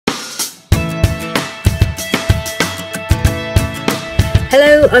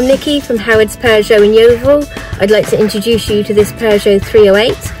Hello, I'm Nikki from Howard's Peugeot in Yeovil. I'd like to introduce you to this Peugeot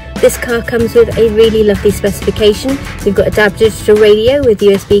 308. This car comes with a really lovely specification. We've got a DAB digital radio with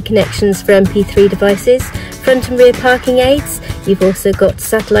USB connections for MP3 devices, front and rear parking aids. You've also got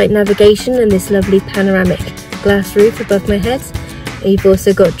satellite navigation and this lovely panoramic glass roof above my head. You've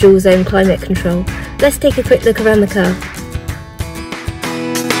also got dual zone climate control. Let's take a quick look around the car.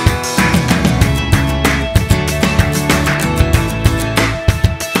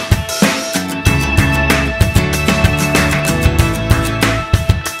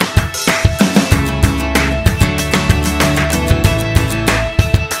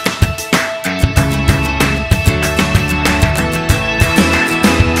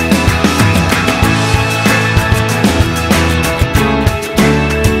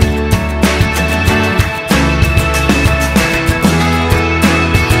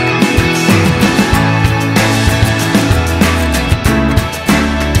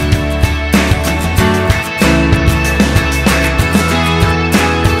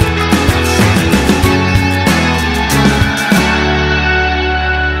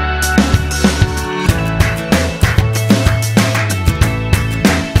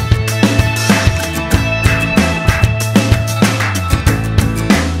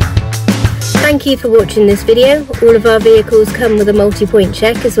 Thank you for watching this video. All of our vehicles come with a multi-point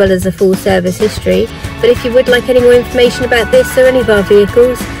check as well as a full service history. But if you would like any more information about this or any of our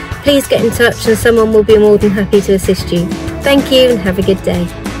vehicles, please get in touch and someone will be more than happy to assist you. Thank you and have a good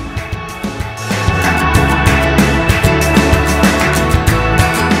day.